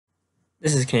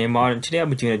This is K-Mod, and today I'll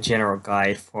be doing a general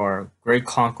guide for Great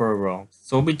Conqueror Rome.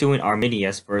 So we'll be doing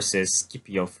Arminius versus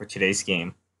Scipio for today's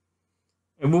game.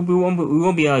 And we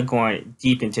won't be going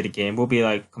deep into the game. We'll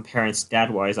be comparing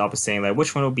stat-wise. I'll be saying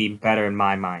which one will be better in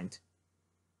my mind.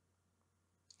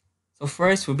 So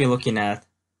first we'll be looking at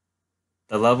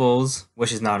the levels,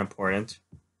 which is not important.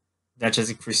 That just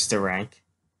increases the rank.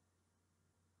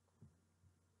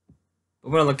 But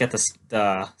we're gonna look at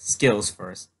the skills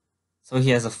first. So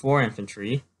he has a 4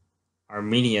 infantry.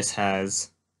 Arminius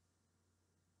has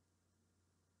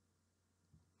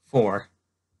 4.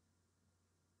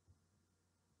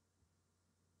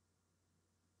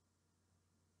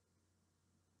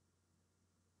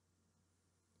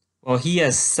 Well, he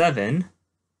has 7.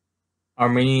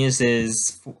 Arminius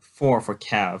is 4 for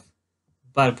Cav.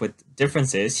 But with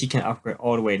differences, he can upgrade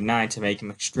all the way to 9 to make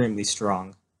him extremely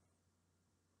strong.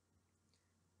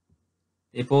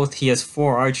 He has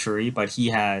 4 archery, but he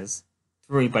has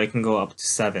 3, but it can go up to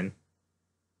 7.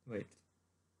 Wait.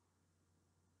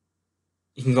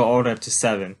 He can go all the way up to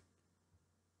 7.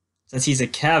 Since he's a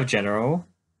Cav general,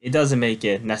 it doesn't make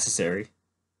it necessary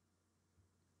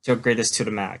to upgrade this to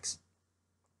the max.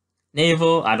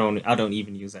 Naval, I don't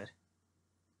even use it.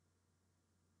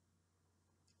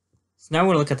 So now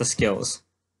we're gonna look at the skills.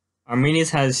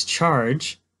 Arminius has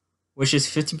charge, which is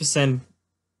 15%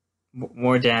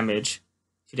 more damage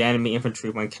to the enemy infantry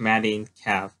when commanding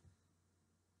Cav.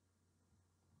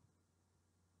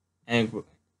 And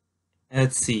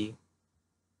let's see.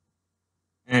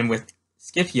 And with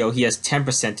Scipio, he has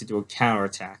 10% to do a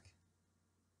counterattack.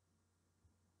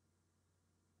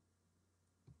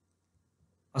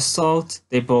 Assault,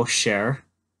 they both share.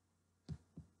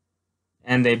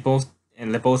 And they both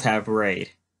have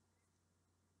raid.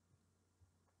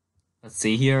 Let's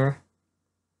see here.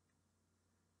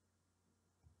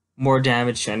 More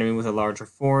damage to enemy with a larger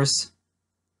force.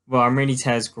 Well, Arminius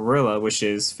has Guerrilla, which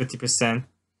is 50%.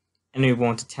 Enemy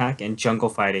won't attack, and Jungle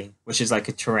Fighting, which is like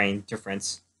a terrain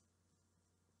difference.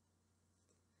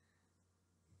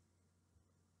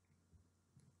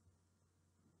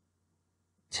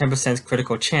 %10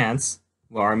 critical chance.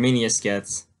 Well, Arminius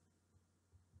gets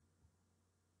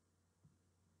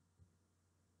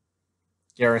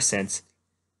garrisons.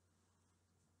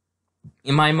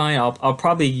 In my mind,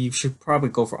 you should probably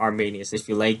go for Arminius if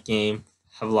you late game,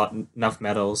 have enough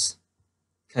medals,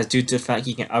 because due to the fact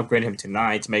you can upgrade him to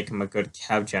 9 to make him a good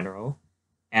Cav general,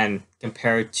 and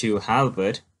compared to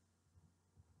Halberd,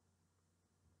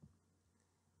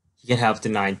 he can have the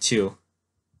 9 too.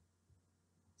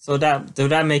 So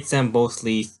that makes them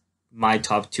mostly my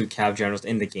top 2 Cav generals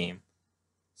in the game.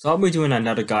 So I'll be doing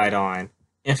another guide on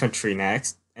infantry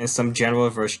next, and some general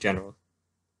versus general.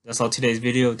 That's all today's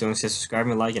video. Don't forget to subscribe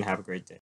and like, and have a great day.